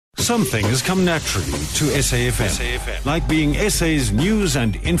Some things come naturally to SAFM, like being SA's news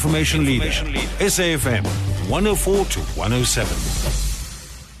and information leader. SAFM 104 to 107.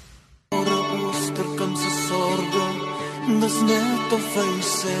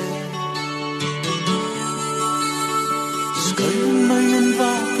 Skuil my en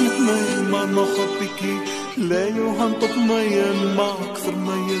waak met my, maar nog 'n bietjie. Lê jou hand op my en maak vir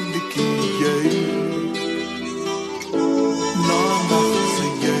my 'n liedjie, jy. Nag sê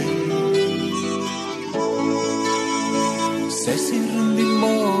jy. 6 uur in die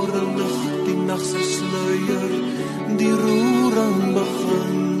môre lig, die nag se sluier, die roering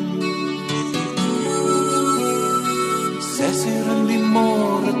begin. 6 uur in die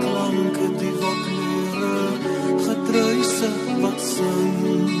môre klanke die waklere, gedruise wat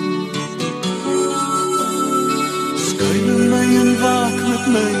sing. Skuil my en waak met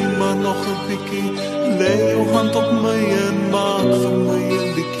my, maar nog 'n bietjie. Lê jou hand op my en maak vir my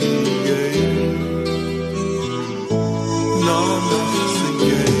 'n liedjie, jy. Nag sê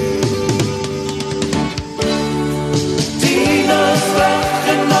jy. Tina is weg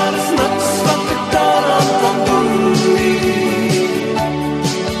en daar is niks wat ek daaraan kan doen nie.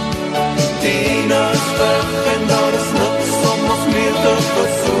 Tina is weg en daar is niks om ons meer te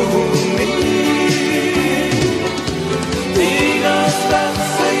verzoen nie. Tina is weg,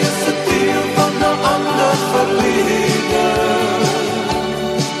 sy is 'n deel van 'n ander verlede.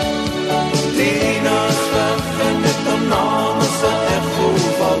 Tina is weg en net 'n naam is 'n echo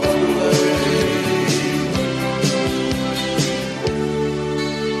wat bly.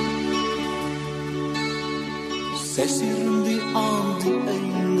 6 uur in die aand, die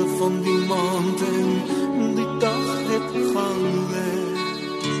einde van die maand en die dag het gaan weg.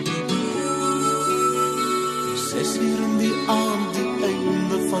 6 uur in die aand, die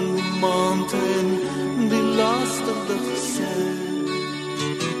einde van die maand en die laaste lig sê.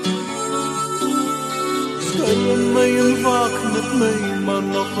 Skuil my en waak met my, maar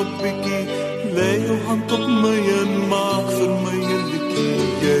nog 'n bietjie. Lê jou hand op my en maak vir my 'n liedjie,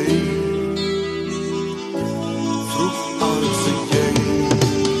 jy. Vroeg aan sê jy.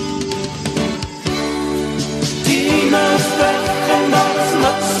 Tina is weg en daar is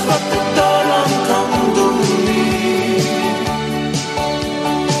niks wat ek daaraan kan doen nie.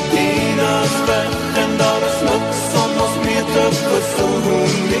 Tina is weg en daar is niks om ons meer te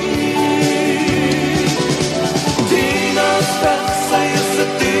verzoen nie. Tina is weg, sy is 'n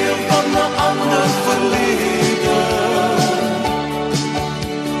deel van 'n ander verlede.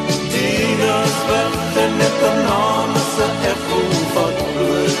 Tina is weg en net 'n naam is 'n echo wat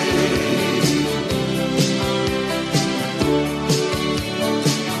bly.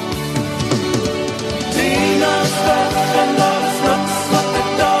 Tina is weg en daar is niks wat ek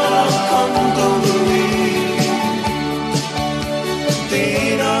daaraan kan doen nie.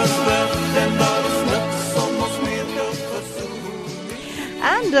 Tina is weg en daar is niks om ons meer te verzoen.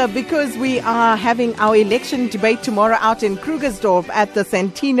 And because we are having our election debate tomorrow out in Krugersdorp at the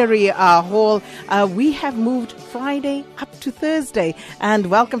Centenary Hall, we have moved Friday up to Thursday. And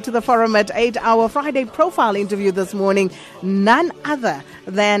welcome to the Forum at 8, our Friday profile interview this morning. None other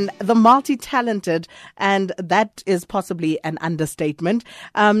than the multi-talented, and that is possibly an understatement.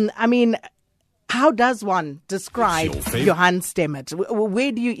 How does one describe Johan Stemmet?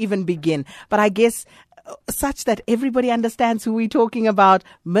 Where do you even begin? But I guess such that everybody understands who we're talking about,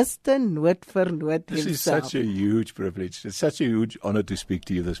 Mr. Noot himself. This is such a huge privilege. It's such a huge honor to speak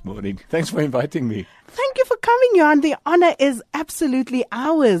to you this morning. Thanks for inviting me. Thank you for coming, Johan. The honor is absolutely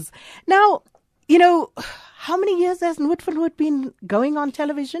ours. Now, how many years has Noot been going on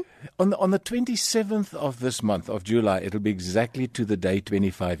television? On the 27th of this month, of July, it'll be exactly to the day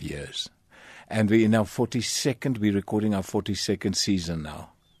 25 years. And we're in our 42nd, we're recording our 42nd season now.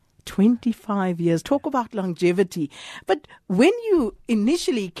 25 years. Talk about longevity. But when you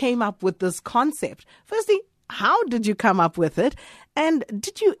initially came up with this concept, firstly, how did you come up with it? And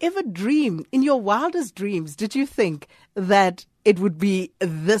did you ever dream, in your wildest dreams, did you think that it would be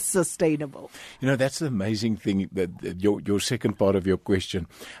this sustainable? That's the amazing thing, that your second part of your question.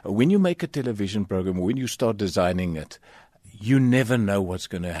 When you make a television program, when you start designing it, you never know what's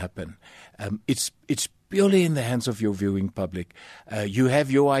going to happen. It's purely in the hands of your viewing public. You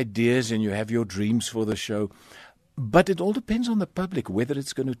have your ideas and you have your dreams for the show, but it all depends on the public, whether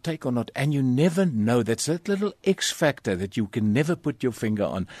it's going to take or not. And you never know. That's that little X factor that you can never put your finger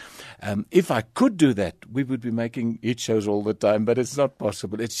on. If I could do that, we would be making hit shows all the time, but it's not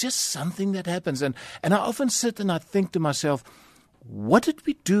possible. It's just something that happens. And I often sit and I think to myself, what did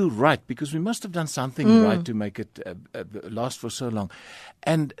we do right? Because we must have done something right to make it last for so long.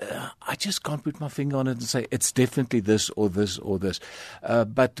 And I just can't put my finger on it and say it's definitely this or this or this.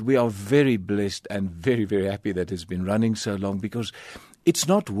 But we are very blessed and very, very happy that it's been running so long, because it's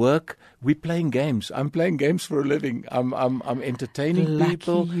not work. We're playing games. I'm playing games for a living. I'm entertaining Lucky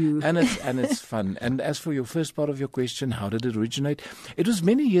people, you. and it's fun. And as for your first part of your question, how did it originate? It was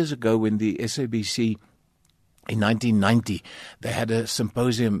many years ago when the SABC, in 1990, they had a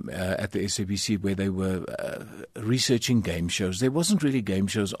symposium at the SABC where they were researching game shows. There wasn't really game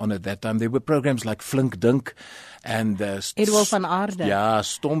shows on at that time. There were programs like Flink Dink and Edwin van Aarde. Yeah,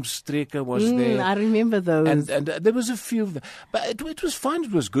 Stompstreke was there. I remember those. And there was a few of them. But it was fine.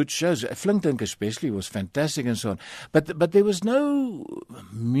 It was good shows. Flink Dink especially was fantastic and so on. But there was no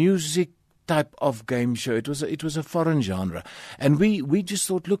music type of game show. It was a foreign genre, and we just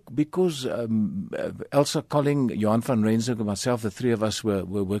thought, look, because Elsa Colling, Johan van Rensburg, and myself, the three of us were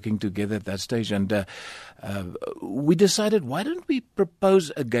working together at that stage, and we decided, why don't we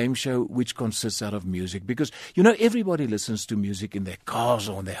propose a game show which consists out of music? Because everybody listens to music in their cars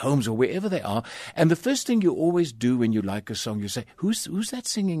or in their homes or wherever they are, and the first thing you always do when you like a song, you say, who's that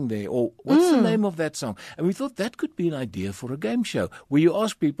singing there, or what's the name of that song? And we thought that could be an idea for a game show where you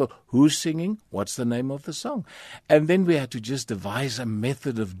ask people who's singing, what's the name of the song? And then we had to just devise a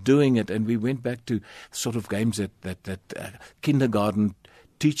method of doing it, and we went back to sort of games that kindergarten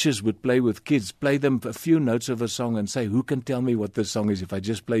teachers would play with kids, play them a few notes of a song and say, who can tell me what the song is if I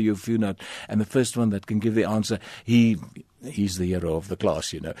just play you a few notes? And the first one that can give the answer, he's the hero of the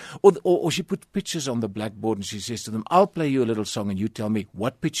class, Or she put pictures on the blackboard and she says to them, I'll play you a little song and you tell me,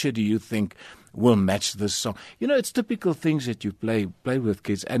 what picture do you think will match this song? It's typical things that you play with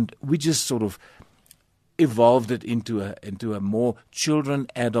kids, and we just sort of evolved it into a more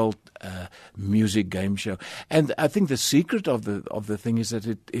children-adult music game show. And I think the secret of the thing is that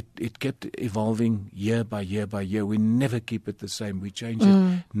it kept evolving year by year by year. We never keep it the same. We change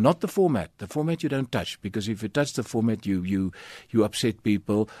it. Not the format. The format you don't touch, because if you touch the format, you upset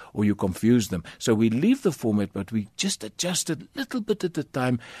people or you confuse them. So we leave the format, but we just adjust it a little bit at a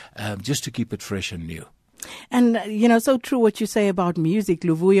time, just to keep it fresh and new. And, so true what you say about music.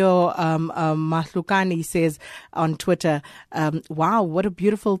 Luvuyo Mahlukani says on Twitter, wow, what a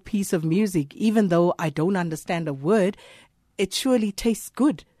beautiful piece of music. Even though I don't understand a word, it surely tastes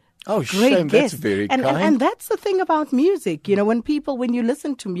good. Oh, great shame. guess. That's very kind. And that's the thing about music. When you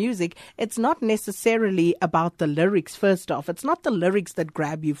listen to music, it's not necessarily about the lyrics first off. It's not the lyrics that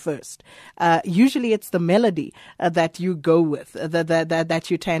grab you first. Usually it's the melody that you go with, that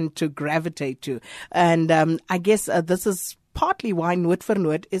you tend to gravitate to. And I guess this is partly why Noot vir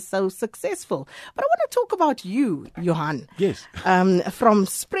Noot is so successful. But I want to talk about you, Johan. Yes. From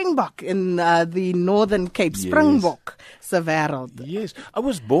Springbok in the Northern Cape. Springbok se wêreld. Yes. I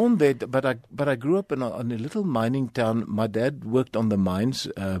was born there, but I grew up in a little mining town. My dad worked on the mines.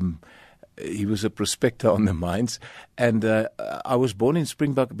 He was a prospector on the mines, and I was born in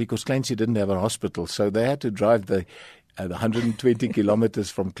Springbok because Kleinsee didn't have a hospital, so they had to drive the 120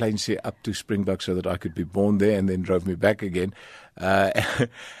 kilometers from Kleinsee up to Springbok so that I could be born there, and then drove me back again.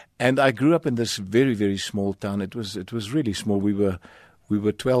 And I grew up in this very, very small town. It was really small. We were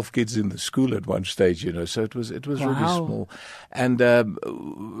 12 kids in the school at one stage, so it was Wow. really small. And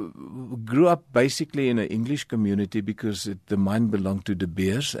grew up basically in an English community because the mine belonged to De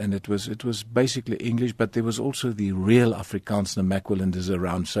Beers, and it was basically English, but there was also the real Afrikaans Namakwalanders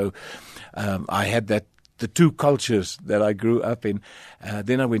around. So I had the two cultures that I grew up in.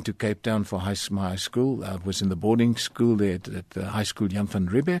 Then I went to Cape Town for my high school. I was in the boarding school there at the high school Jan van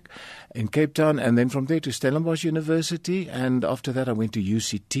Riebeeck in Cape Town, and then from there to Stellenbosch University. And after that I went to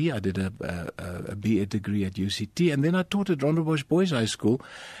UCT. I did a BA degree at UCT, and then I taught at Rondebosch Boys High School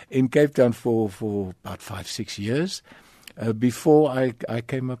in Cape Town for about 5-6 years before I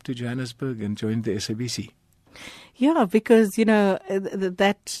came up to Johannesburg and joined the SABC. Yeah, because,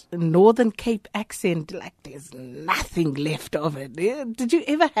 that Northern Cape accent, like there's nothing left of it. Did you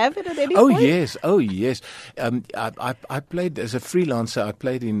ever have it at any point? Oh, yes. I played as a freelancer. I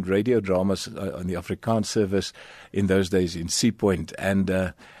played in radio dramas on the Afrikaans service in those days in Sea Point,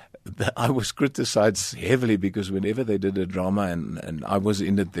 and I was criticized heavily because whenever they did a drama and I was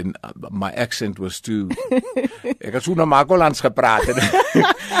in it, then my accent was too. Ek het so na Makolands gepraat,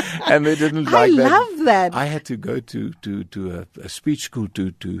 and they didn't like that. I love that. I had to go to a speech school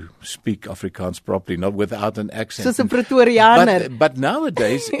to speak Afrikaans properly, not without an accent. So 'n Pretoriaaner. But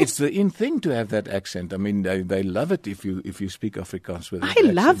nowadays it's the in thing to have that accent. I mean, they love it if you speak Afrikaans with that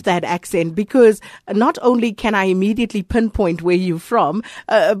accent. love that accent because not only can I immediately pinpoint where you're from,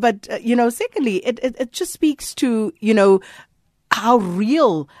 but secondly, it just speaks to, how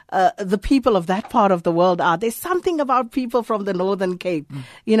real the people of that part of the world are. There's something about people from the Northern Cape,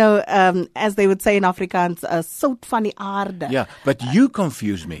 as they would say in Afrikaans, sout van die aarde. Yeah, but you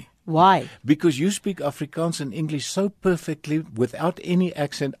confuse me. Why? Because you speak Afrikaans and English so perfectly without any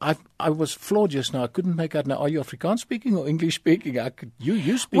accent. I was floored just now. I couldn't make out now. Are you Afrikaans speaking or English speaking?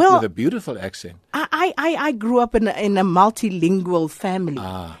 You speak with a beautiful accent. I grew up in a multilingual family.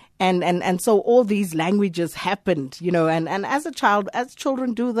 And so all these languages happened, and as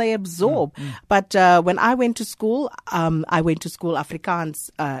children do, they absorb. But when I went to school Afrikaans,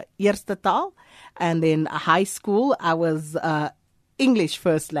 eerste taal, and then high school, I was English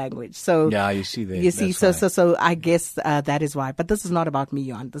first language. So yeah, you see there. You see, so I guess that is why. But this is not about me,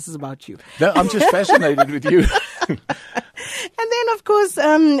 Johan. This is about you. No, I'm just fascinated with you. And then, of course,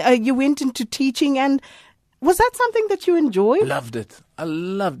 you went into teaching, and was that something that you enjoyed? Loved it. I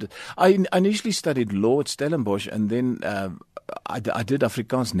loved it. I initially studied law at Stellenbosch, and then I did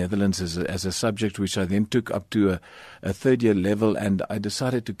Afrikaans Netherlands as a subject, which I then took up to a third-year level, and I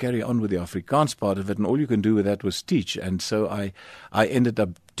decided to carry on with the Afrikaans part of it, and all you can do with that was teach. And so I ended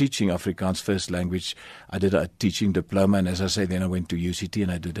up teaching Afrikaans first language. I did a teaching diploma, and as I say, then I went to UCT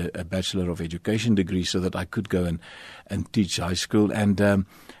and I did a Bachelor of Education degree so that I could go and teach high school. And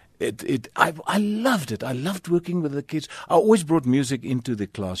I loved it. I loved working with the kids. I always brought music into the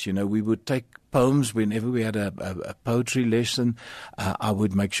class. We would take poems whenever we had a poetry lesson. I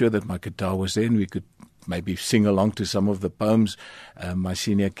would make sure that my guitar was there and we could maybe sing along to some of the poems. My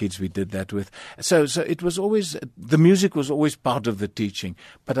senior kids, we did that with. So it was always, the music was always part of the teaching.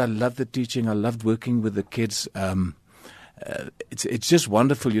 But I loved the teaching. I loved working with the kids. It's just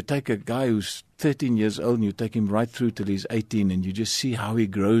wonderful. You take a guy who's 13 years old and you take him right through till he's 18, and you just see how he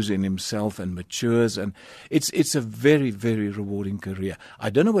grows in himself and matures, and it's a very, very rewarding career. I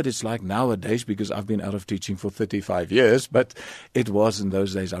don't know what it's like nowadays because I've been out of teaching for 35 years, but it was in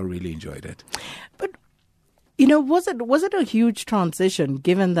those days. I really enjoyed it. But was it a huge transition,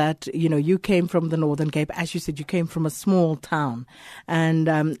 given that, you came from the Northern Cape, as you said, you came from a small town, and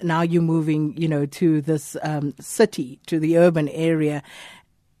now you're moving, to this city, to the urban area.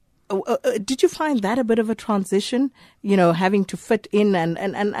 Did you find that a bit of a transition, having to fit in,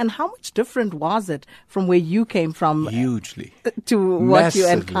 and how much different was it from where you came from? Hugely. To what Massively.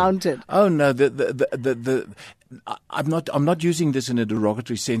 you encountered? Oh no, I'm not using this in a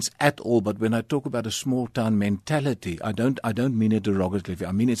derogatory sense at all, but when I talk about a small town mentality, I don't mean it derogatively.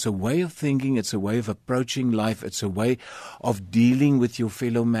 I mean it's a way of thinking, it's a way of approaching life, it's a way of dealing with your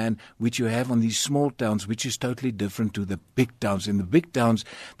fellow man, which you have on these small towns, which is totally different to the big towns. In the big towns,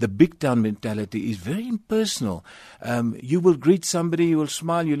 the big town mentality is very impersonal. You will greet somebody, you will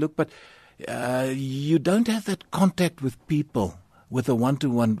smile, you look, but you don't have that contact with people, with a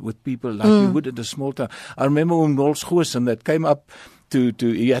one-to-one with people like you would at a small town. I remember when Nols Goosen that came up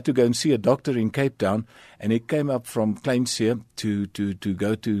he had to go and see a doctor in Cape Town, and he came up from Kleinsee to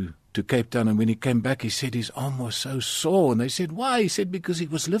go to Cape Town, and when he came back, he said his arm was so sore, and they said, why? He said, because he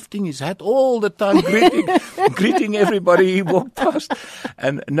was lifting his hat all the time, greeting everybody he walked past.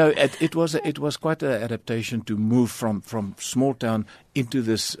 And no, it was quite an adaptation to move from small town into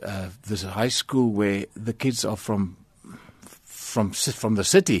this high school where the kids are from the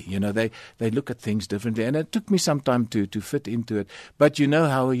city. They look at things differently, and it took me some time to fit into it. But you know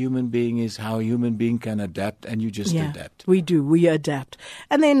how a human being is, how a human being can adapt, and you just adapt. We do, we adapt.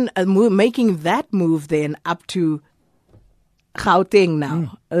 And then making that move then up to Gauteng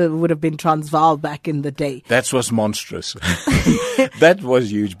now, would have been Transvaal back in the day. That was monstrous. That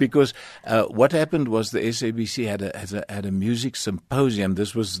was huge, because what happened was the SABC had a music symposium.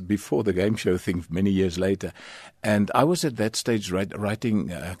 This was before the game show thing, many years later. And I was at that stage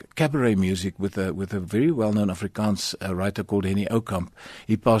writing cabaret music with a very well-known Afrikaans writer called Henny Oukamp.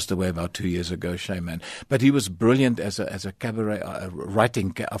 He passed away about 2 years ago, shame man. But he was brilliant as a cabaret,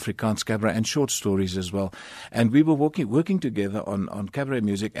 writing Afrikaans cabaret and short stories as well. And we were working together on cabaret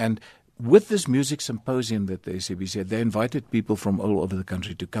music. And with this music symposium that the SABC had, they invited people from all over the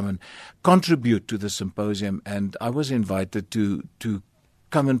country to come and contribute to the symposium. And I was invited to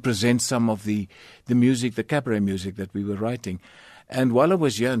come and present some of the music, the cabaret music that we were writing. And while I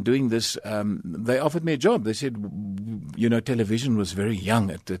was here and doing this, they offered me a job. They said, television was very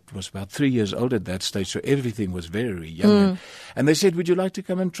young. It was about 3 years old at that stage, so everything was very young. And they said, would you like to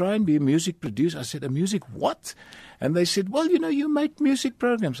come and try and be a music producer? I said, a music what? And they said, well, you make music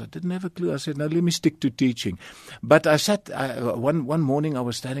programs. I didn't have a clue. I said, no, let me stick to teaching. But I sat, one morning I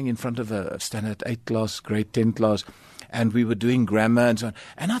was standing in front of a standard 8 class, grade 10 class, and we were doing grammar and so on.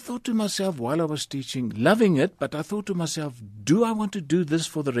 And I thought to myself while I was teaching, loving it, but I thought to myself, do I want to do this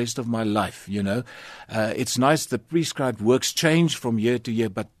for the rest of my life, you know. It's nice, the prescribed works change from year to year,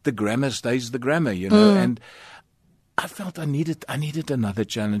 but the grammar stays the grammar, you know. And I felt I needed another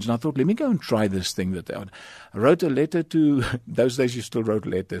challenge, and I thought, let me go and try this thing that I wrote a letter to. Those days you still wrote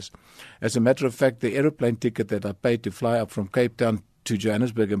letters. As a matter of fact, the aeroplane ticket that I paid to fly up from Cape Town to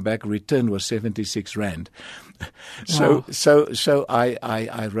Johannesburg and back return was 76 rand. So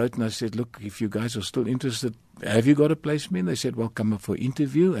I wrote and I said, look, if you guys are still interested, have you got a place for me? And they said, well, come up for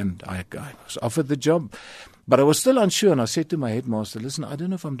interview, and I was offered the job. But I was still unsure, and I said to my headmaster, listen, I don't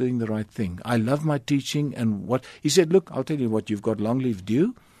know if I'm doing the right thing. I love my teaching, and what he said, look, I'll tell you what, you've got long leave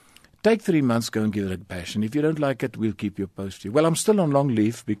due. Take 3 months, go and give it a passion. If you don't like it, we'll keep your post here. Well, I'm still on long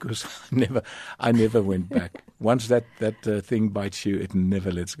leave because I never went back. Once that thing bites you, it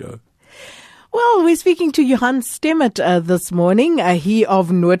never lets go. Well, we're speaking to Johan Stemmet this morning, he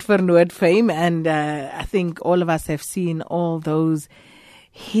of Noot for Noot fame, and I think all of us have seen all those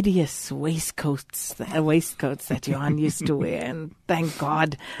hideous waistcoats that Johan used to wear, and thank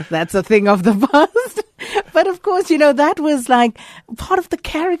God that's a thing of the past. But of course, you know, that was like part of the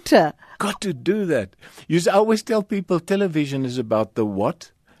character. Got to do that. I always tell people television is about the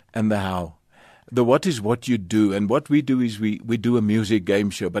what and the how. The what is what you do, and what we do is we do a music game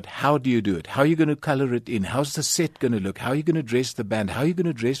show, but how do you do it? How are you going to color it in? How's the set going to look? How are you going to dress the band? How are you going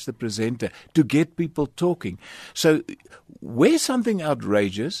to dress the presenter to get people talking? So wear something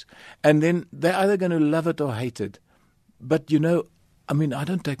outrageous, and then they're either going to love it or hate it. But, you know, I mean, I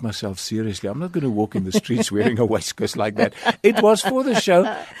don't take myself seriously. I'm not going to walk in the streets wearing a waistcoat like that. It was for the show,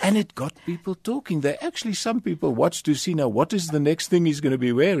 and it got people talking. Some people watched to see now what is the next thing he's going to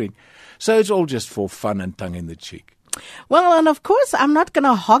be wearing. So it's all just for fun and tongue in the cheek. Well, and of course, I'm not going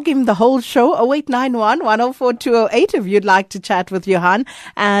to hog him the whole show. 0891 104 208 if you'd like to chat with Johan.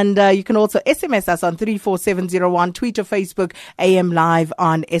 And you can also SMS us on 34701, Twitter, Facebook, AM Live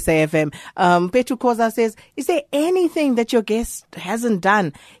on SAFM. Petru Koza says, is there anything that your guest hasn't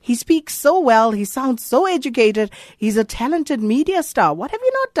done? He speaks so well. He sounds so educated. He's a talented media star. What have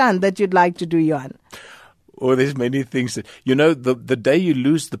you not done that you'd like to do, Johan? Oh, there's many things that, you know, the day you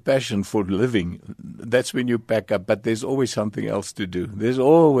lose the passion for living, that's when you pack up. But there's always something else to do. There's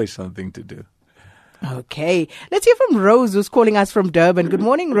always something to do. Okay. Let's hear from Rose, who's calling us from Durban. Good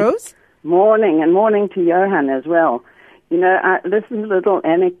morning, Rose. Morning, and morning to Johan as well. You know, this is a little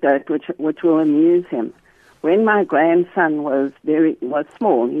anecdote which will amuse him. When my grandson was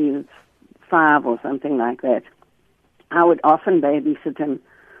small, he was 5 or something like that, I would often babysit him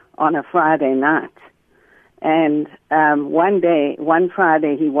on a Friday night. And one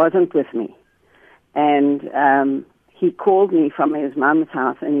Friday, he wasn't with me, and he called me from his mum's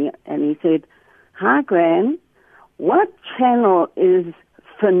house, and he said, "Hi, Gran, what channel is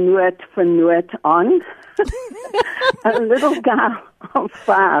Noot on?" A little guy of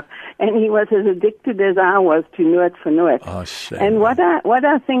 5, and he was as addicted as I was to Noot for Noot. Oh, shame. And what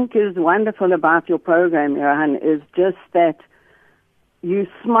I think is wonderful about your program, Johan, is just that you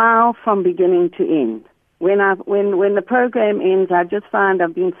smile from beginning to end. When the program ends, I just find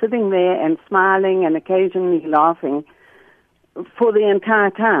I've been sitting there and smiling and occasionally laughing for the entire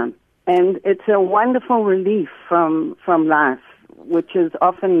time. And it's a wonderful relief from life, which is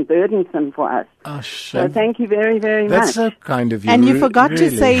often burdensome for us. Oh, shame. So thank you very, very much. That's so kind of you. And you forgot to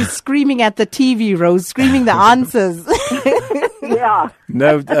say screaming at the TV, Rose, screaming the answers. Yeah.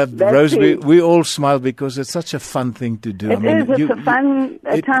 No, Rose, we all smile because it's such a fun thing to do. It's a fun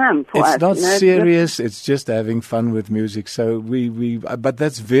time for us. It's not serious. It's just having fun with music. So but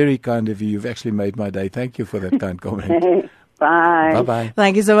that's very kind of you. You've actually made my day. Thank you for that kind comment. Bye. Bye-bye.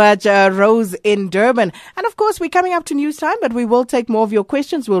 Thank you so much, Rose in Durban. And of course, we're coming up to news time, but we will take more of your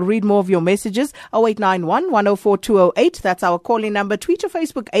questions. We'll read more of your messages. 0891 104 208. That's our calling number. Twitter,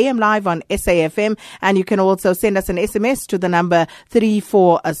 Facebook, AM Live on SAFM. And you can also send us an SMS to the number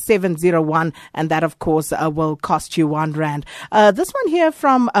 34701. And that, of course, will cost you R1. This one here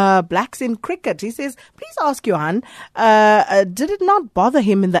from Blacks in Cricket. He says, please ask Johan, did it not bother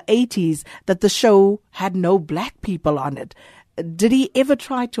him in the 80s that the show had no black people on it? Did he ever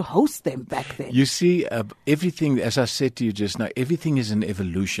try to host them back then? You see, everything, as I said to you just now, everything is an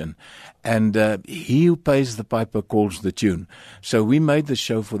evolution. And he who pays the piper calls the tune. So we made the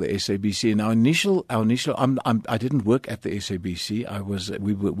show for the SABC. And our initial, I didn't work at the SABC.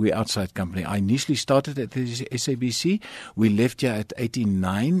 We were outside company. I initially started at the SABC. We left here at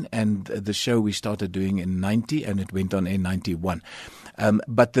 89, and the show we started doing in 90, and it went on in 91.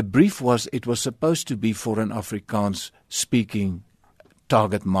 But the brief was, it was supposed to be for an Afrikaans speaking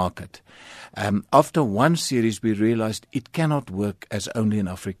target market. After one series, we realized it cannot work as only an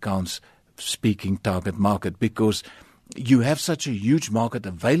Afrikaans speaking target market, because you have such a huge market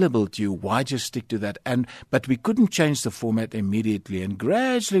available to you, why just stick to that? But we couldn't change the format immediately, and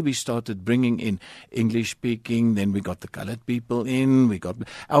gradually we started bringing in English speaking, then we got the colored people in, we got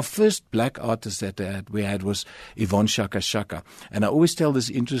our first black artist that we had was Yvonne Shaka Shaka. And I always tell this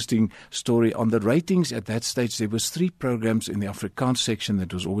interesting story. On the ratings at that stage, there was 3 programs in the Afrikaans section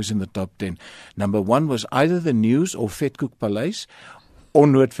that was always in the top 10. Number 1 was either the news or Vetkoek Paleis, or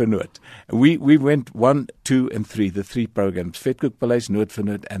Noot vir Noot. We went 1, 2, and 3, the 3 programs, Vetkoek Paleis, Noot vir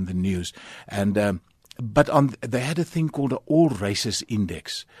Noot, and the news. And but they had a thing called the All Races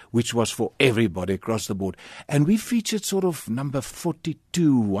Index, which was for everybody across the board. And we featured sort of number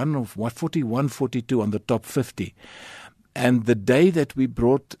 42, 41, 42 on the top 50. And the day that we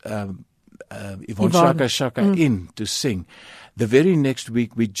brought Yvonne Shaka Shaka in to sing, the very next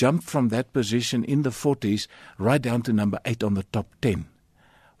week we jumped from that position in the 40s right down to number 8 on the top 10.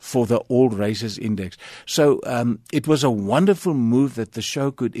 For the All Races Index. So it was a wonderful move that the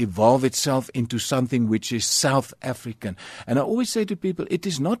show could evolve itself into something which is South African. And I always say to people,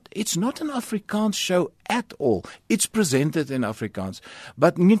 it's not an Afrikaans show at all. It's presented in Afrikaans.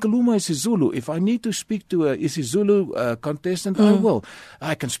 But ngikhuluma isiZulu. If I need to speak to a isiZulu contestant, I will.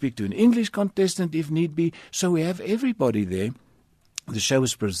 I can speak to an English contestant if need be. So we have everybody there. The show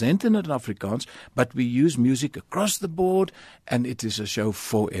is presented in Afrikaans, but we use music across the board, and it is a show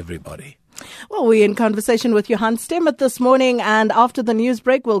for everybody. Well, we're in conversation with Johan Stemmet this morning, and after the news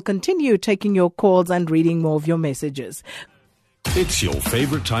break, we'll continue taking your calls and reading more of your messages. It's your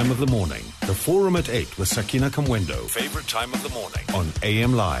favorite time of the morning. The Forum at 8 with Sakina Kamwendo. Favorite time of the morning on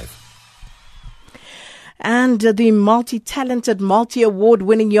AM Live. And the multi-talented,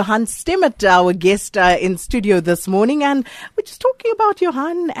 multi-award-winning Johan Stemmet, our guest in studio this morning. And we're just talking about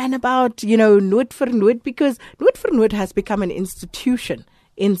Johan and about, Noot vir Noot, because Noot vir Noot has become an institution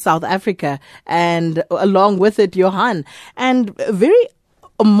in South Africa, and along with it, Johan. And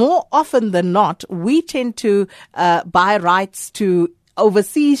more often than not, we tend to buy rights to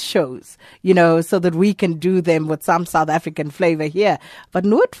overseas shows, so that we can do them with some South African flavor here. But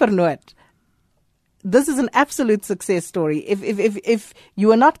Noot vir Noot, this is an absolute success story. If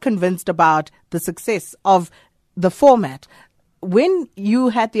you are not convinced about the success of the format, when you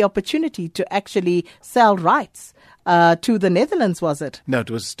had the opportunity to actually sell rights to the Netherlands, was it? No,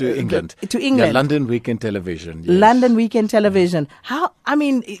 it was to England. To England. Yeah, London Weekend Television. Yes. London Weekend Television.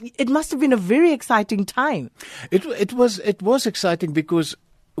 It must have been a very exciting time. It was exciting because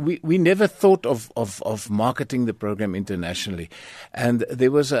we never thought of marketing the program internationally. And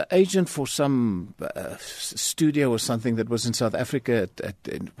there was an agent for some studio or something that was in South Africa at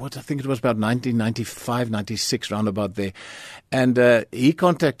what I think it was about 1995, 96, round about there. And he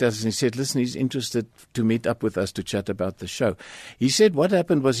contacted us and he said, listen, he's interested to meet up with us to chat about the show. He said what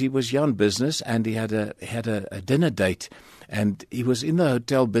happened was he was here on business and he had a dinner date. And he was in the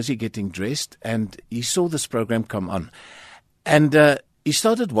hotel busy getting dressed and he saw this program come on. And he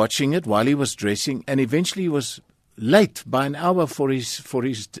started watching it while he was dressing, and eventually he was late by an hour for his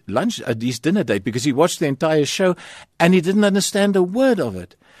lunch, his dinner date, because he watched the entire show and he didn't understand a word of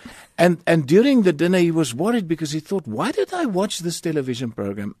it. And during the dinner he was worried because he thought, why did I watch this television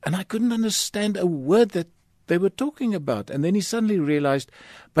program and I couldn't understand a word that they were talking about? And then he suddenly realized,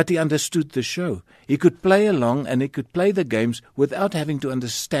 but he understood the show. He could play along and he could play the games without having to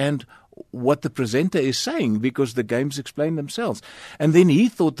understand what the presenter is saying, because the games explain themselves. And then he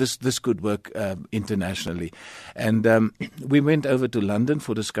thought this could work internationally. And we went over to London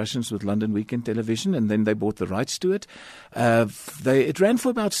for discussions with London Weekend Television, and then they bought the rights to it. It ran for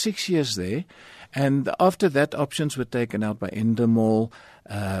about 6 years there. And after that, options were taken out by Endemol,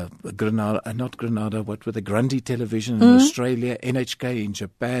 Granada, what were the Grundy Television in Australia, NHK in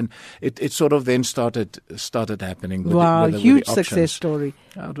Japan. It sort of then started happening. With huge the success story.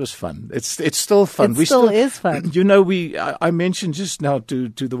 Oh, it was fun. It's still fun. It still is fun. I mentioned just now to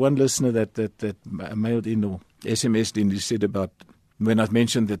the one listener that mailed in or SMS'd in, he said about when I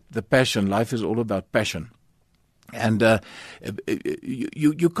mentioned that the passion, life is all about passion. And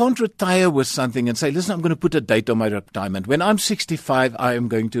you can't retire with something and say, listen, I'm going to put a date on my retirement. When I'm 65, I am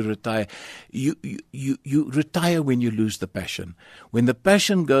going to retire. You retire when you lose the passion. When the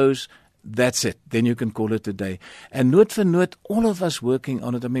passion goes, that's it. Then you can call it a day. And Noot vir Noot, all of us working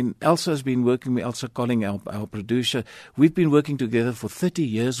on it. I mean, Elsa has been working with Elsa Colling, our producer. We've been working together for 30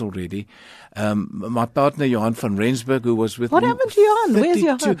 years already. My partner, Johan van Rensburg, who was with me. What happened to Johan? Where's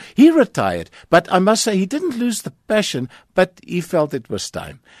Johan? He retired. But I must say, he didn't lose the passion, but he felt it was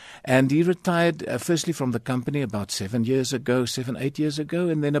time. And he retired firstly from the company about 7, 8 years ago.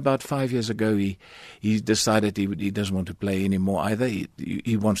 And then about 5 years ago, he decided he doesn't want to play anymore either.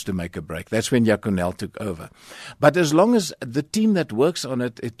 He wants to make a break. break. That's when Yaconel took over. But as long as the team that works on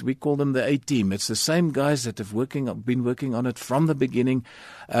it, we call them the A-team. It's the same guys that have been working on it from the beginning.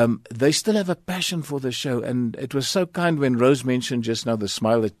 They still have a passion for the show. And it was so kind when Rose mentioned just now the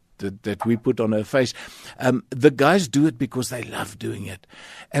smile that we put on her face. The guys do it because they love doing it.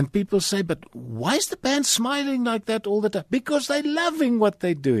 And people say, but why is the band smiling like that all the time? Because they're loving what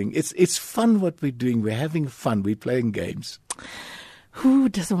they're doing. It's fun what we're doing. We're having fun. We're playing games. Who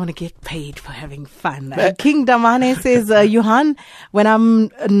doesn't want to get paid for having fun? King Damane says, Johan, when I'm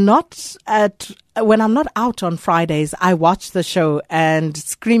not out on Fridays, I watch the show and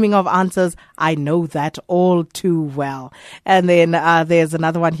screaming of answers. I know that all too well. And then there's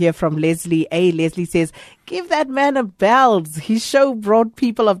another one here from Leslie A. Leslie says, give that man a bell. His show brought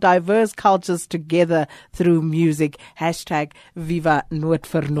people of diverse cultures together through music. Hashtag Viva Noot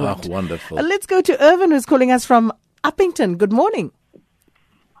vir Noot. Oh, wonderful. Let's go to Irvin, who's calling us from Uppington. Good morning.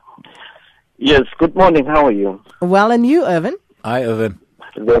 Yes, good morning. How are you? Well, and you, Irvin? Hi, Irvin.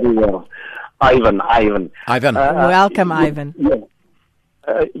 Very well. Ivan. Welcome, Ivan.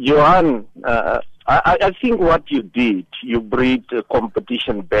 Johan, I think what you did, you breed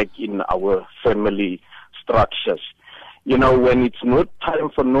competition back in our family structures. You know, when it's not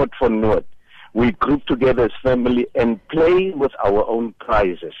time for Noot, we group together as family and play with our own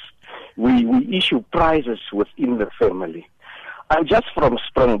prizes. We issue prizes within the family. I'm just from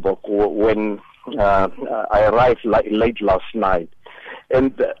Springbok when I arrived late last night.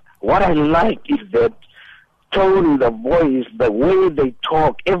 And what I like is that tone, the voice, the way they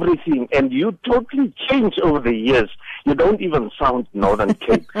talk, everything. And you totally change over the years. You don't even sound Northern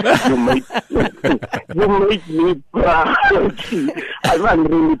Cape. You make me proud. I'm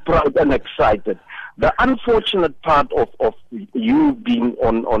really proud and excited. The unfortunate part of you being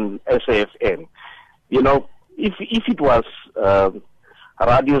on SAFM, you know, if it was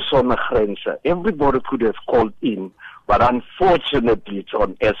Radio Sonder Grense, everybody could have called in, but unfortunately it's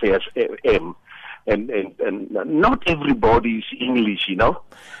on SAFM, and not everybody is English, you know.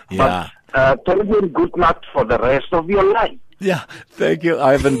 Yeah. But tell you good luck for the rest of your life. Yeah, thank you,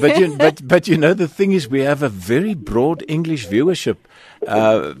 Ivan. But you know, the thing is, we have a very broad English viewership,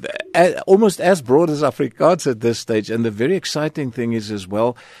 almost as broad as Afrikaans at this stage. And the very exciting thing is as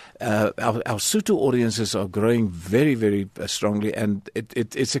well, our Sotho audiences are growing very, very strongly, and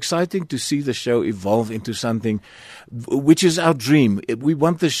it's exciting to see the show evolve into something which is our dream. We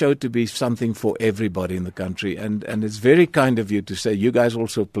want the show to be something for everybody in the country, and it's very kind of you to say you guys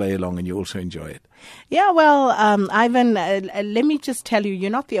also play along and you also enjoy it. Yeah, well, Ivan, let me just tell you,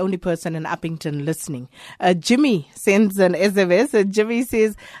 you're not the only person in Uppington listening. Jimmy sends an SMS, and Jimmy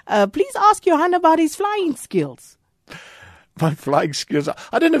says, please ask Johan about his flying skills. My flying skills.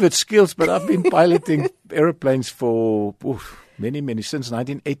 I don't know if it's skills, but I've been piloting aeroplanes for many, since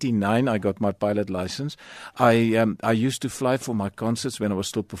 1989. I got my pilot license. I used to fly for my concerts when I was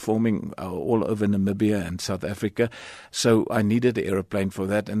still performing all over Namibia and South Africa. So I needed an aeroplane for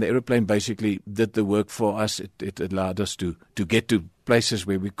that, and the aeroplane basically did the work for us. It allowed us to get to places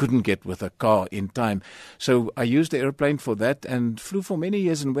where we couldn't get with a car in time. So I used the airplane for that and flew for many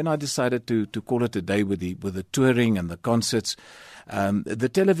years. And when I decided to call it a day with the touring and the concerts, the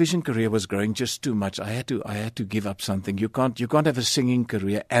television career was growing just too much. I had to give up something. You can't have a singing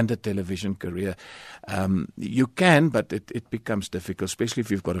career and a television career. You can, but it becomes difficult, especially if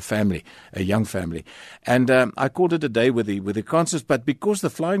you've got a young family. And I called it a day with the concerts. But because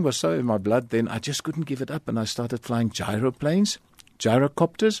the flying was so in my blood, then I just couldn't give it up, and I started flying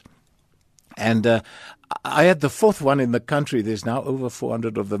gyrocopters, and I had the fourth one in the country. There's now over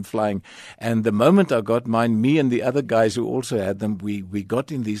 400 of them flying, and the moment I got mine, me and the other guys who also had them, we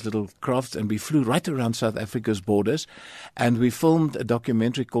got in these little crafts and we flew right around South Africa's borders, and we filmed a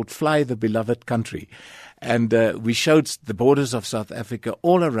documentary called Fly the Beloved Country, and we showed the borders of South Africa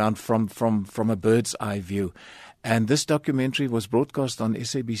all around from a bird's eye view, and this documentary was broadcast on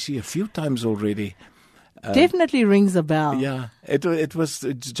SABC a few times already. Definitely rings a bell. Yeah, it was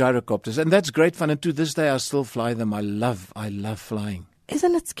gyrocopters, and that's great fun. And to this day, I still fly them. I love flying.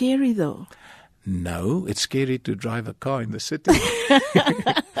 Isn't it scary though? No, it's scary to drive a car in the city.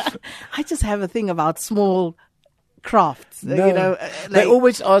 I just have a thing about small crafts. No, you know, they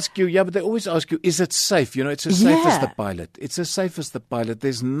always ask you. Yeah, but they always ask you, is it safe? You know, it's as safe as the pilot. It's as safe as the pilot.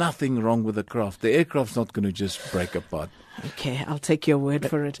 There's nothing wrong with the craft. The aircraft's not going to just break apart. Okay, I'll take your word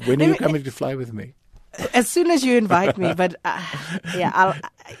for it. When are you coming to fly with me? As soon as you invite me, but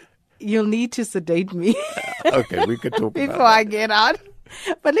you'll need to sedate me. Okay, we could talk about before I get out.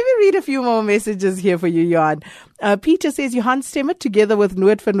 But let me read a few more messages here for you, Johan. Peter says, Johan Stemmet together with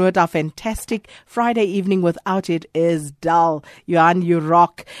Noot for Noot are fantastic. Friday evening without it is dull. Johan, you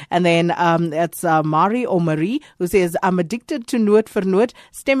rock. And then it's Mari or Marie who says, I'm addicted to Noot for Noot.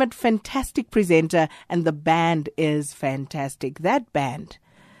 Stemmet, fantastic presenter. And the band is fantastic. That band.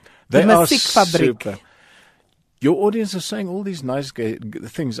 They the are Musikfabrik. super. Your audience is saying all these nice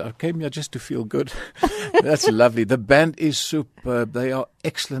things. I came here just to feel good. That's lovely. The band is superb. They are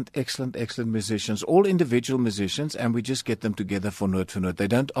excellent musicians, all individual musicians, and we just get them together for Noot for Noot. They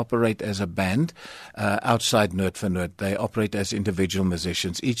don't operate as a band outside Noot for Noot. They operate as individual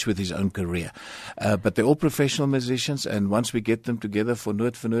musicians, each with his own career. But they're all professional musicians, and once we get them together for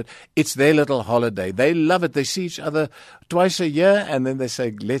Noot, it's their little holiday. They love it. They see each other twice a year, and then they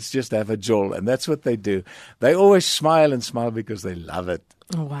say, let's just have a jol, and that's what they do. They always smile because they love it.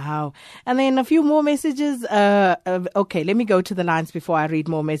 Wow. And then a few more messages. Okay, let me go to the lines before I read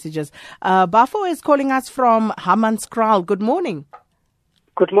more messages. Bafo is calling us from Hammanskraal. Good morning.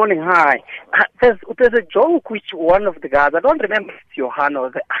 Good morning. Hi. There's a joke which one of the guys, I don't remember if it's Johan or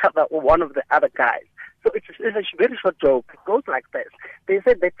the other, or one of the other guys. So it's a very short joke. It goes like this. They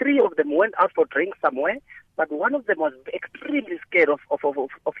said the three of them went out for drinks somewhere, but one of them was extremely scared of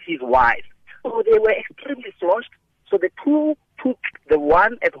his wife. So they were extremely sloshed. So the two took the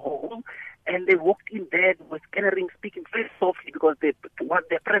one at home and they walked in bed, was scattering, speaking very softly because their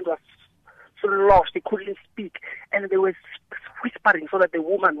friend was so lost, they couldn't speak. And they were whispering so that the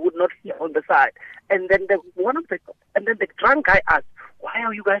woman would not hear on the side. And then the drunk guy asked, why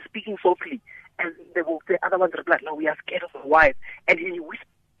are you guys speaking softly? And the other one replied, no, we are scared of the wife. And he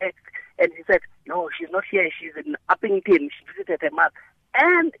whispered and he said, no, she's not here. She's in Uppington. She visited her mother.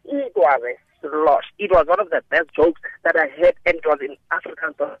 And it was a loss. It was one of the best jokes that I heard, and it was in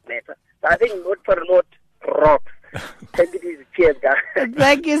Afrikaans. So I think Noot for Noot rocks. Thank you, cheers, guys.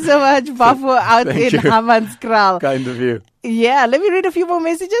 Thank you so much, Bafo, out in Hammanskraal. Kind of you. Yeah, let me read a few more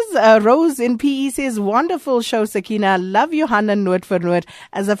messages. Rose in PE says, wonderful show, Sakina. Love Johan and Noot for Noot.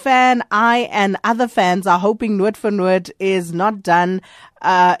 As a fan, I and other fans are hoping Noot for Noot is not done,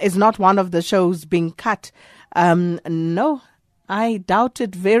 is not one of the shows being cut. No. I doubt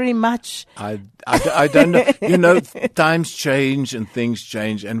it very much. I don't know. You know, times change and things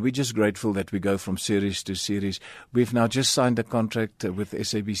change, and we're just grateful that we go from series to series. We've now just signed a contract with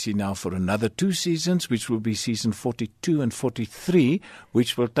SABC now for another 2 seasons, which will be season 42 and 43,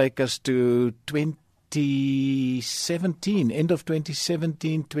 which will take us to 2017, end of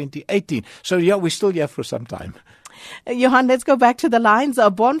 2017, 2018. So, yeah, we're still here for some time. Johan, let's go back to the lines.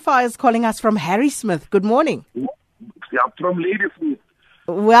 Bonfire is calling us from Harrismith. Good morning. Yeah, from Ladysmith.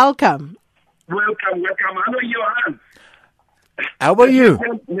 Welcome. Welcome. Hello, Johan. How are you?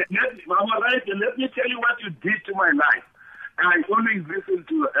 I'm all right. Let me tell you what you did to my life. I always listen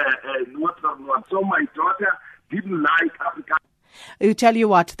to Noot for Noot. So my daughter didn't like Afrikaans. I tell you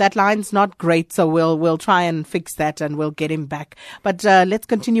what, that line's not great, so we'll try and fix that and we'll get him back. But let's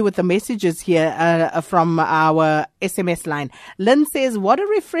continue with the messages here from our SMS line. Lynn says, what a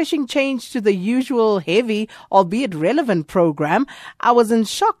refreshing change to the usual heavy, albeit relevant program. I was in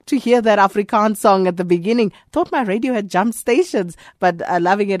shock to hear that Afrikaans song at the beginning. Thought my radio had jumped stations, but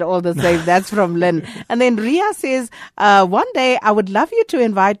loving it all the same. That's from Lynn. And then Ria says, one day I would love you to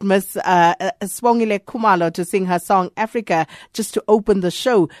invite Miss Swongile Kumalo to sing her song Africa, just to open the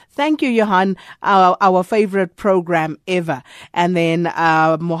show. Thank you, Johan, our favorite program ever. And then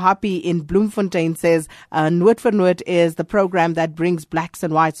Mohapi in Bloemfontein says, Noot for Noot is the program that brings blacks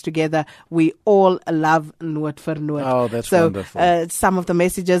and whites together. We all love Noot for Noot. Oh, that's wonderful. Some of the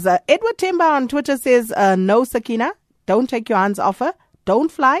messages. Edward Temba on Twitter says, no, Sakina, don't take Johan's offer.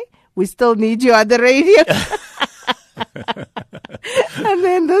 Don't fly. We still need you on the radio. And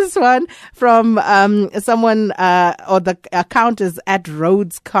then this one from someone, or the account is at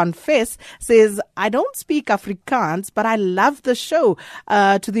Rhodes Confess, says, I don't speak Afrikaans, but I love the show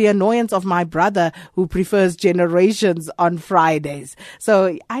to the annoyance of my brother who prefers Generations on Fridays.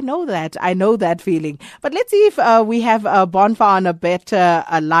 So I know that feeling. But let's see if we have Bonfire on a better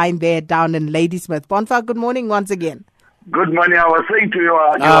line there down in Ladysmith. Bonfire, good morning once again. Good morning. I was saying to you,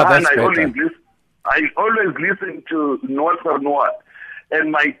 Johan, I always listen to Noot for Noot.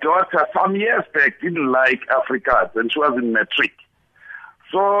 And my daughter, some years back, didn't like Afrikaans, and she was in matric.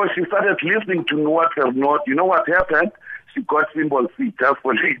 So she started listening to Noot for Noot. You know what happened? She got symbol C just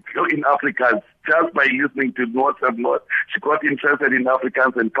for in Afrikaans. Just by listening to Noot for Noot, she got interested in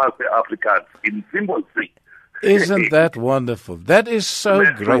Afrikaans and passed the Afrikaans in symbol C. Isn't that wonderful? That is so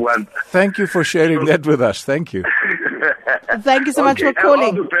great. Thank you for sharing that with us. Thank you. Thank you so much for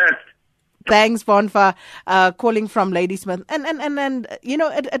calling. All the best. Thanks, Bonfa, calling from Ladysmith. And you know,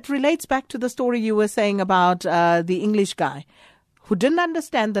 it relates back to the story you were saying about the English guy who didn't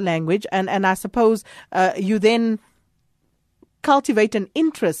understand the language. And I suppose you then cultivate an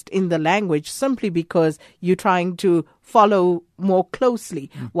interest in the language simply because you're trying to follow more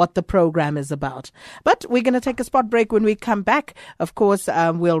closely what the program is about. But we're going to take a spot break. When we come back, of course,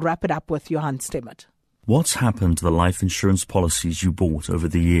 we'll wrap it up with Johan Stemmet. What's happened to the life insurance policies you bought over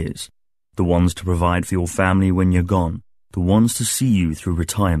the years? The ones to provide for your family when you're gone, the ones to see you through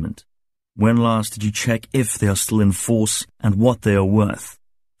retirement. When last did you check if they are still in force and what they are worth?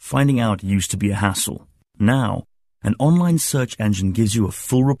 Finding out used to be a hassle. Now, an online search engine gives you a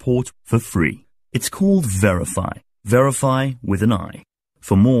full report for free. It's called Verify. Verify with an I.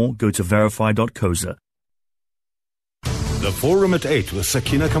 For more, go to verify.coza. The Forum at 8 with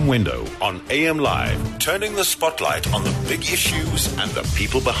Sakina Kamwendo on AM Live, turning the spotlight on the big issues and the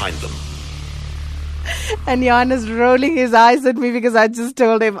people behind them. And Jan is rolling his eyes at me because I just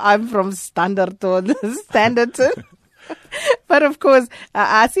told him I'm from Standerton. But of course,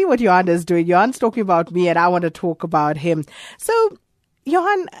 I see what Johan is doing. Johan's talking about me and I want to talk about him. So,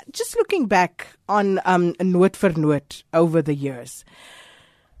 Johan, just looking back on Noot vir Noot over the years,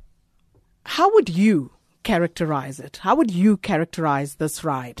 how would you characterize it? How would you characterize this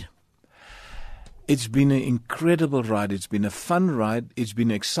ride? It's been an incredible ride. It's been a fun ride. It's been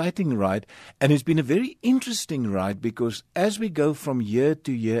an exciting ride. And it's been a very interesting ride because as we go from year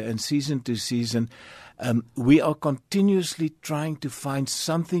to year and season to season, we are continuously trying to find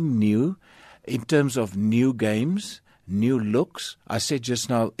something new in terms of new games, new looks. I said just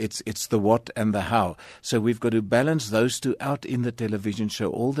now it's the what and the how. So we've got to balance those two out in the television show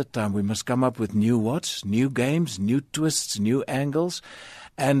all the time. We must come up with new whats, new games, new twists, new angles.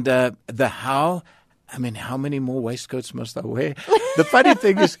 And the how, I mean, how many more waistcoats must I wear? The funny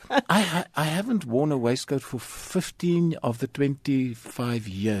thing is, I haven't worn a waistcoat for 15 of the 25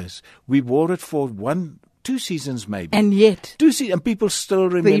 years. We wore it for 2 seasons maybe. And yet. 2 seasons, and people still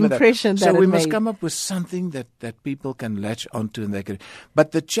remember the impression that so we it must made. come up with something that people can latch onto. And they can.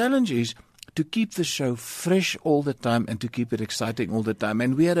 But the challenge is to keep the show fresh all the time and to keep it exciting all the time.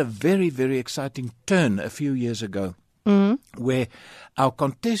 And we had a very, very exciting turn a few years ago. Where our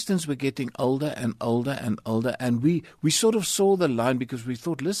contestants were getting older and older and older, and we sort of saw the line because we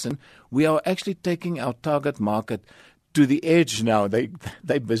thought, listen, we are actually taking our target market to the edge now.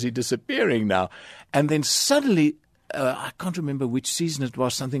 They're busy disappearing now. And then suddenly, I can't remember which season it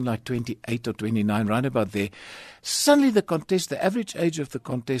was, something like 28 or 29, right about there. Suddenly the average age of the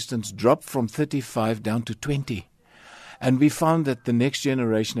contestants dropped from 35 down to 20. And we found that the next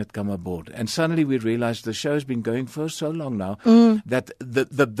generation had come aboard. And suddenly we realized the show has been going for so long now that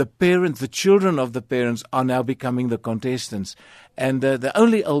the parents, the children of the parents are now becoming the contestants. And the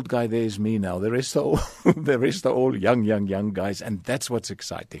only old guy there is me now. The rest are all young guys. And that's what's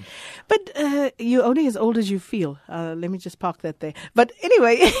exciting. But you're only as old as you feel. Let me just park that there. But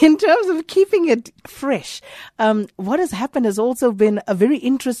anyway, in terms of keeping it fresh, what has happened has also been a very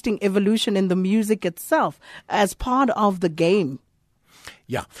interesting evolution in the music itself as part of the game.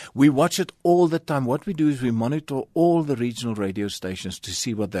 Yeah, we watch it all the time. What we do is we monitor all the regional radio stations to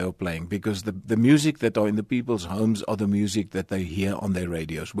see what they are playing because the music that are in the people's homes are the music that they hear on their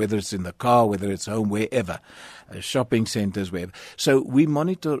radios, whether it's in the car, whether it's home, wherever, shopping centers, wherever. So we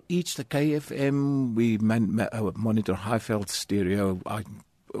monitor the KFM, we monitor Highveld Stereo,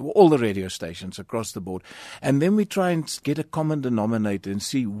 all the radio stations across the board. And then we try and get a common denominator and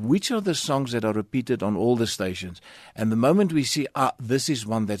see which are the songs that are repeated on all the stations. And the moment we see, this is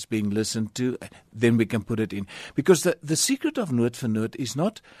one that's being listened to, then we can put it in. Because the secret of Noot vir Noot is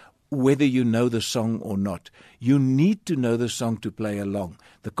not whether you know the song or not. You need to know the song to play along.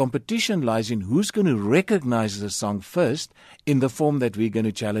 The competition lies in who's going to recognize the song first in the form that we're going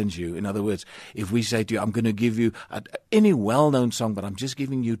to challenge you. In other words, if we say to you, I'm going to give you any well-known song, but I'm just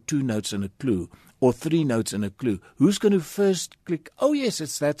giving you 2 notes and a clue, or 3 notes and a clue, who's going to first click, oh yes,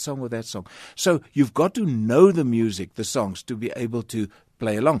 it's that song or that song. So you've got to know the music, the songs, to be able to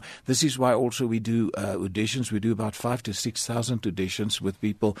play along. This is why also we do auditions. We do about 5,000 to 6,000 auditions with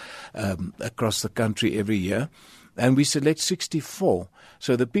people across the country every year. And we select 64.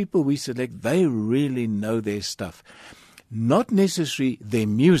 So the people we select, they really know their stuff. Not necessarily their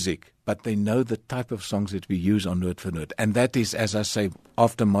music, but they know the type of songs that we use on Noot for Noot. And that is, as I say,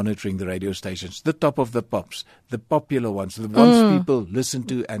 after monitoring the radio stations, the top of the pops, the popular ones, the ones people listen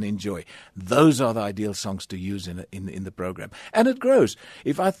to and enjoy. Those are the ideal songs to use in the program. And it grows.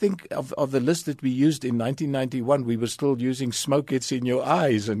 If I think of the list that we used in 1991, we were still using Smoke It's in Your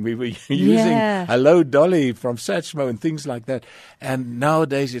Eyes, and we were using Hello Dolly from Satchmo and things like that. And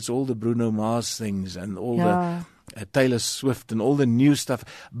nowadays it's all the Bruno Mars things and all the Taylor Swift and all the new stuff.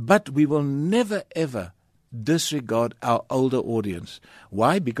 But we will never, ever disregard our older audience.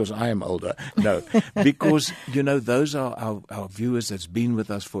 Why? Because I am older. No, because, those are our viewers that's been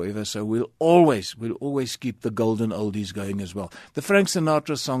with us forever. So we'll always keep the golden oldies going as well. The Frank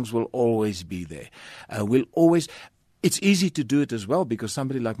Sinatra songs will always be there. It's easy to do it as well because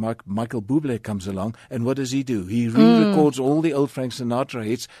somebody like Michael Bublé comes along, and what does he do? He re-records all the old Frank Sinatra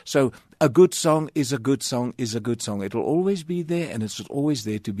hits. So a good song is a good song is a good song. It'll always be there, and it's always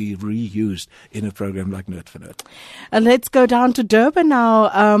there to be reused in a program like Noot for Noot. Let's go down to Durban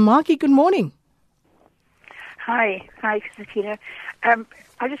now. Marky, good morning. Hi, Christina.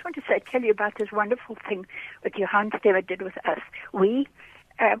 I just want to tell you about this wonderful thing that Johan Stemmet did with us. We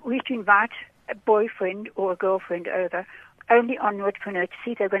used to invite a boyfriend or a girlfriend over only on Noot for Noot to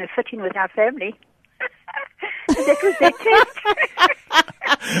see if they're going to fit in with our family. That was their test.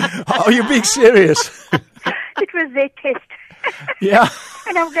 Are you being serious? It was their test. Yeah.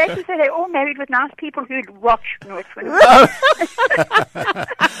 And I'm glad to say they're all married with nice people who'd watch Noot for Noot.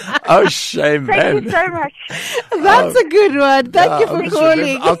 Oh, shame, man. Thank you so much. That's a good one. Thank you for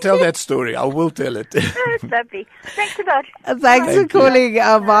calling. I'll tell that story. I will tell it. That's lovely. Thanks a lot. Thanks for calling,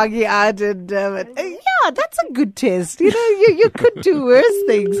 Margie out. And, that's a good test. You could do worse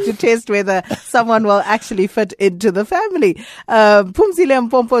things to test whether someone will actually fit into the family. Pumzile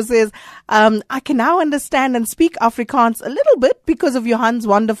Mpompo says, I can now understand and speak Afrikaans a little bit because of Johan's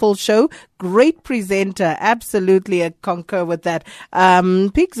wonderful show. Great presenter. Absolutely, I concur with that.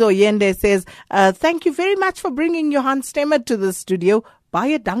 Pixo Yende says, thank you very much for bringing Johan Stemmet to the studio.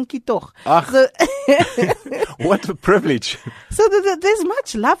 Baie dankie toch. What a privilege. So there's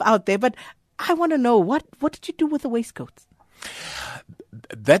much love out there, but I want to know, what did you do with the waistcoats?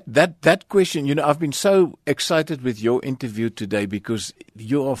 That question, I've been so excited with your interview today because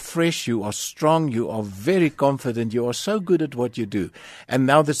you are fresh, you are strong, you are very confident, you are so good at what you do. And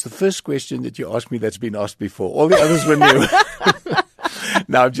now that's the first question that you asked me that's been asked before. All the others were new.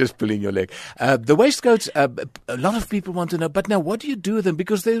 Now I'm just pulling your leg. The waistcoats, a lot of people want to know, but now what do you do with them?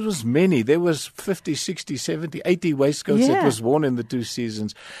 Because there was many. There was 50, 60, 70, 80 waistcoats that was worn in the 2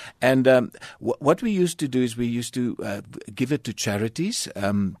 seasons. And what we used to do is we used to give it to charities,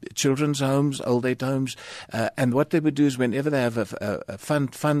 children's homes, old age homes. And what they would do is whenever they have a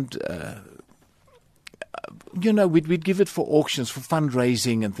fund we'd give it for auctions, for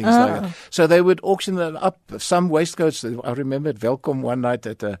fundraising and things like that. So they would auction them up. Some waistcoats, I remember at Welkom one night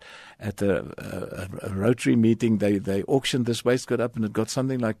at a Rotary meeting, they auctioned this waistcoat up and it got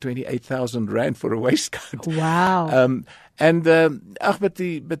something like 28,000 rand for a waistcoat. Wow. It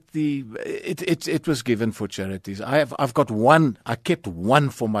was given for charities. I've got one. I kept one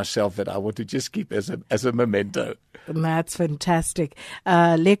for myself that I want to just keep as a memento. That's fantastic.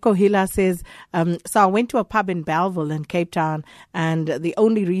 Leko Hila says, so I went to a pub in Belleville in Cape Town, and the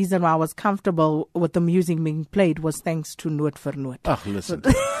only reason why I was comfortable with the music being played was thanks to Noot for Noot. Oh, listen.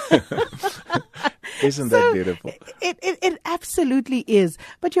 Isn't that beautiful? It absolutely is.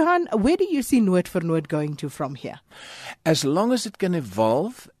 But Johan, where do you see Noot for Noot going to from here? As long as it can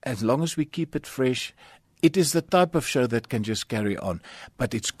evolve, as long as we keep it fresh, it is the type of show that can just carry on.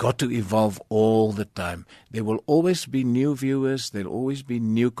 But it's got to evolve all the time. There will always be new viewers. There'll always be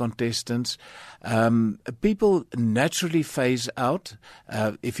new contestants. People naturally phase out.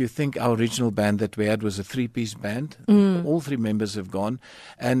 If you think our original band that we had was a 3-piece band, all 3 members have gone.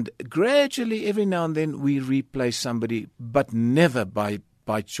 And gradually, every now and then, we replace somebody, but never by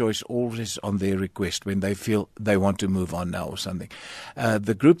choice, always on their request when they feel they want to move on now or something.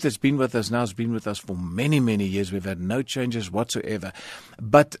 The group that's been with us now has been with us for many, many years. We've had no changes whatsoever.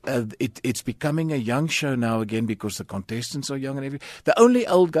 But it's becoming a young show now again because the contestants are young and everything. The only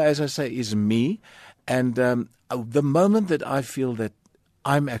old guy, as I say, is me. And the moment that I feel that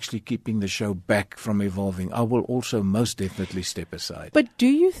I'm actually keeping the show back from evolving, I will also most definitely step aside. But do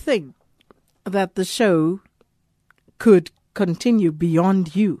you think that the show could continue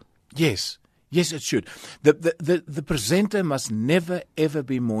beyond you? Yes, it should. The presenter must never, ever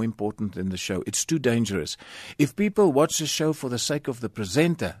be more important than the show. It's too dangerous. If people watch the show for the sake of the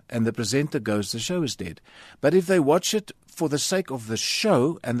presenter and the presenter goes, the show is dead. But if they watch it for the sake of the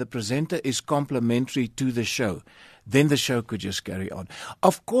show and the presenter is complementary to the show, then the show could just carry on.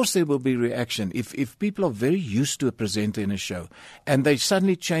 Of course, there will be reaction. If people are very used to a presenter in a show and they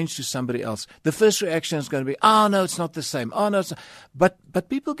suddenly change to somebody else, the first reaction is going to be, oh, no, it's not the same. Oh, no, it's not. But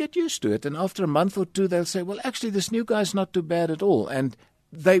people get used to it. And after a month or two, they'll say, well, actually, this new guy's not too bad at all. And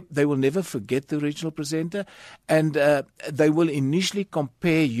they will never forget the original presenter, and they will initially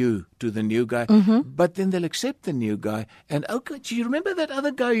compare you to the new guy, but then they'll accept the new guy. And okay, do you remember that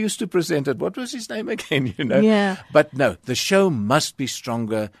other guy who used to present it? What was his name again? Yeah. But no, the show must be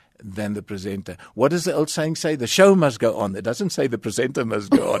stronger than the presenter. What does the old saying say? The show must go on. It doesn't say the presenter must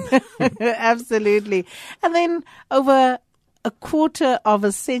go on. Absolutely. And then over a quarter of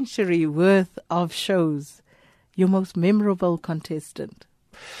a century worth of shows, your most memorable contestant?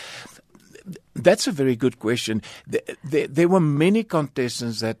 That's a very good question. There were many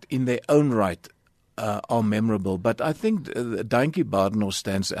contestants that in their own right are memorable, but I think Daintjie Badenhorst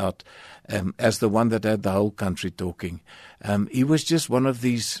stands out as the one that had the whole country talking. He was just one of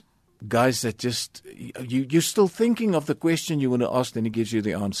these guys that just, you're still thinking of the question you want to ask, then he gives you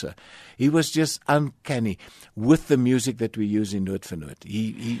the answer. He was just uncanny with the music that we use in Noot for Noot.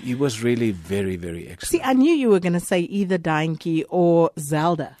 He was really very, very excellent. See, I knew you were going to say either Daintjie or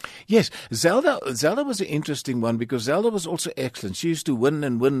Zelda. Yes, Zelda was an interesting one because Zelda was also excellent. She used to win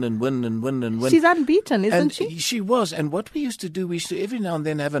and win and win and win and win. She's unbeaten, isn't and she? She was. And what we used to do, we used to every now and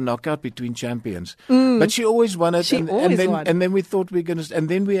then have a knockout between champions. But she always won it. She always won. And then we thought we going to, and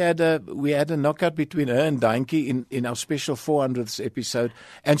then we had a knockout between her and Daintjie in our special 400th episode,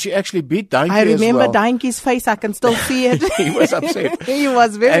 and she actually beat Daintjie as well. I remember Daintjie's face. I can still see it. He was upset. He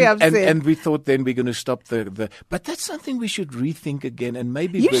was very upset. And we thought then we're going to stop the. But that's something we should rethink again, and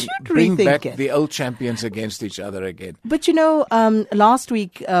maybe rethink bring back it. the old champions against each other again. But last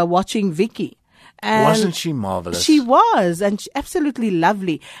week watching Vicky. And wasn't she marvelous? She was, and absolutely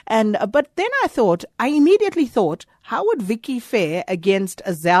lovely. And but then I immediately thought, how would Vicky fare against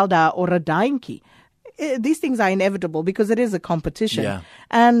a Zelda or a Daintjie? These things are inevitable because it is a competition. Yeah.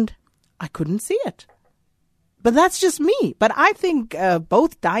 And I couldn't see it. But that's just me. But I think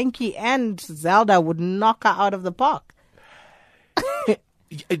both Daintjie and Zelda would knock her out of the park.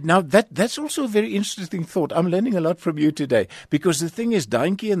 Now, that's also a very interesting thought. I'm learning a lot from you today because the thing is,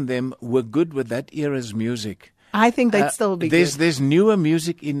 Daintjie and them were good with that era's music. I think they'd still be good. There's newer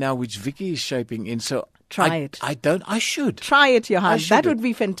music in now which Vicky is shaping in. So try it. I should. Try it, Johan. That would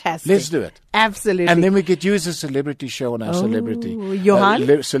be fantastic. Let's do it. Absolutely. And then we could use a celebrity show on our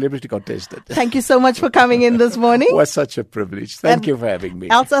celebrity contestant. Thank you so much for coming in this morning. It was such a privilege. Thank you for having me.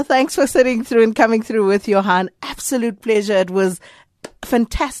 Elsa, thanks for sitting through and coming through with Johan. Absolute pleasure. It was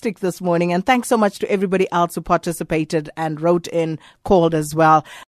fantastic this morning. And thanks so much to everybody else who participated and wrote in, called as well.